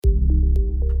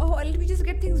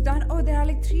everything's done. Oh, there are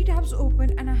like 3 tabs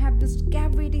open and I have this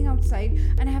cab waiting outside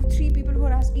and I have 3 people who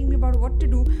are asking me about what to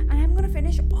do, and I'm gonna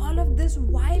finish all of this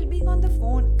while being on the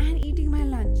phone and eating my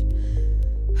lunch.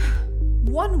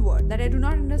 One word that I do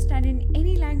not understand in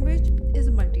any language is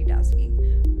multitasking.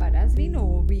 But as we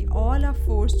know, we all are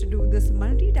forced to do this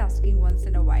multitasking once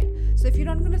in a while. So if you're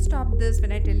not going to stop this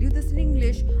when I tell you this in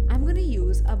English, I'm going to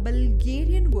use a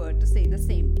Bulgarian word to say the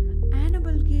same. And a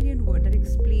Bulgarian word that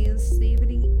explains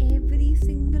savoring every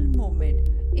single moment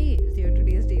is your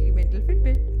today's Daily Mental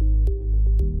Fitbit.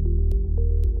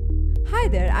 Hi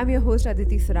there, I'm your host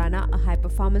Aditi, a high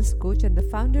performance coach and the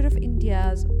founder of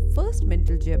India's first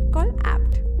mental gym called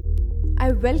APT.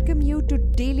 I welcome you to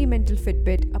Daily Mental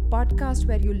Fitbit, a podcast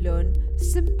where you learn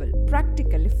simple,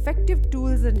 practical, effective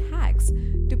tools and hacks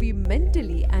to be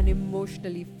mentally and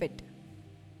emotionally fit.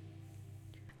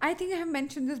 I think I have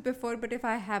mentioned this before, but if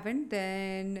I haven't,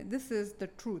 then this is the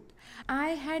truth. I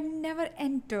had never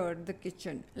entered the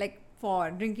kitchen,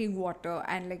 for drinking water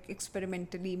and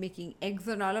experimentally making eggs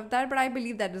and all of that, but I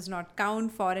believe that does not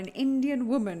count for an Indian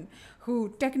woman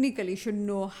who technically should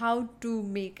know how to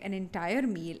make an entire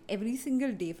meal every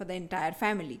single day for the entire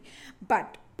family.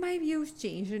 But my views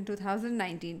changed in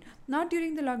 2019, not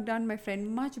during the lockdown, my friend,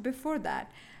 much before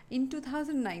that. In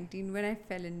 2019, when I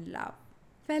fell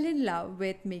in love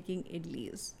with making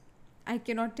idlis. I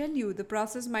cannot tell you, the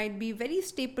process might be very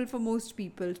staple for most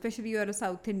people, especially you're a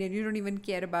South Indian, you don't even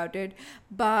care about it.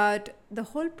 But the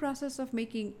whole process of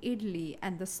making idli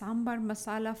and the sambar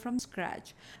masala from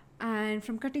scratch, and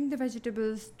from cutting the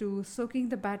vegetables to soaking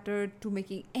the batter to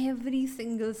making every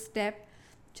single step,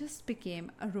 just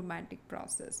became a romantic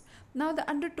process. Now the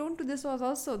undertone to this was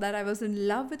also that I was in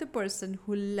love with a person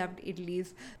who loved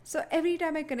idlis. So every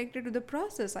time I connected to the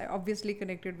process, I obviously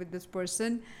connected with this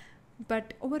person.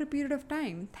 But over a period of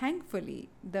time, thankfully,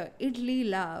 the idli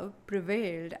love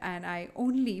prevailed and I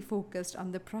only focused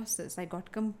on the process. I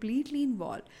got completely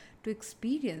involved to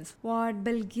experience what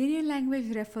Bulgarian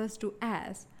language refers to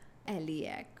as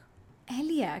Ailyak.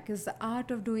 Ailyak is the art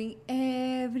of doing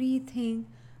everything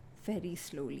very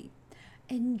slowly,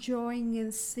 enjoying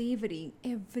and savoring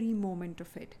every moment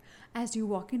of it. As you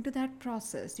walk into that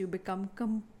process, you become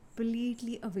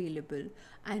completely available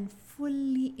and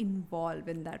fully involved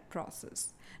in that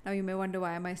process. Now you may wonder,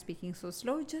 why am I speaking so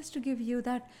slow? Just to give you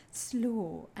that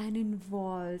slow and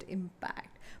involved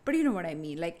impact. But you know what I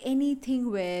mean, like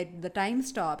anything where the time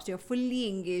stops, you're fully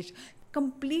engaged,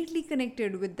 completely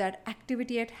connected with that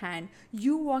activity at hand,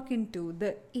 you walk into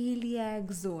the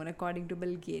Ailyak zone according to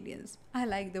Bulgarians. I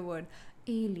like the word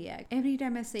Ailyak. Every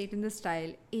time I say it in the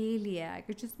style Ailyak,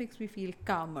 it just makes me feel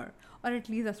calmer, or at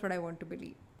least that's what I want to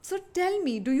believe. So tell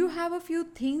me, do you have a few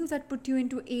things that put you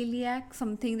into Ailyak,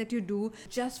 something that you do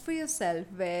just for yourself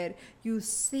where you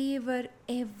savor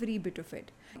every bit of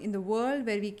it? In the world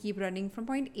where we keep running from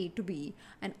point A to B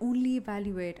and only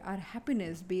evaluate our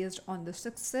happiness based on the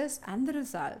success and the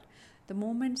result, the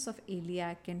moments of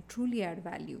Ailyak can truly add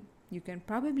value. You can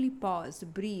probably pause,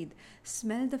 breathe,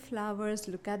 smell the flowers,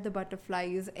 look at the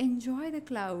butterflies, enjoy the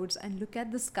clouds and look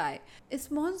at the sky. It's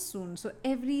monsoon, so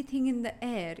everything in the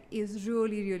air is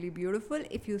really, really beautiful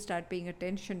if you start paying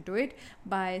attention to it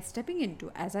by stepping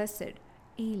into, as I said,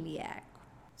 Ailyak.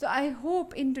 So I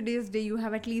hope in today's day you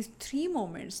have at least 3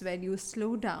 moments where you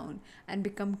slow down and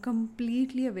become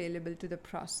completely available to the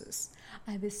process.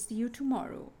 I will see you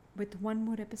tomorrow with one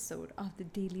more episode of the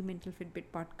Daily Mental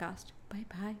Fitbit podcast.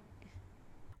 Bye-bye.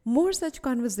 More such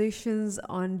conversations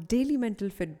on Daily Mental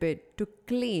Fitbit to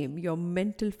claim your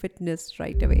mental fitness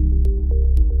right away.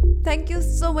 Thank you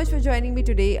so much for joining me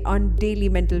today on Daily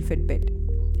Mental Fitbit.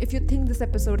 If you think this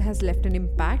episode has left an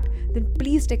impact, then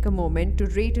please take a moment to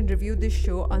rate and review this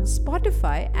show on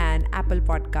Spotify and Apple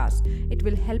Podcasts. It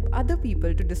will help other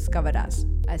people to discover us.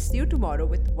 I'll see you tomorrow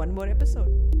with one more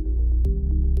episode.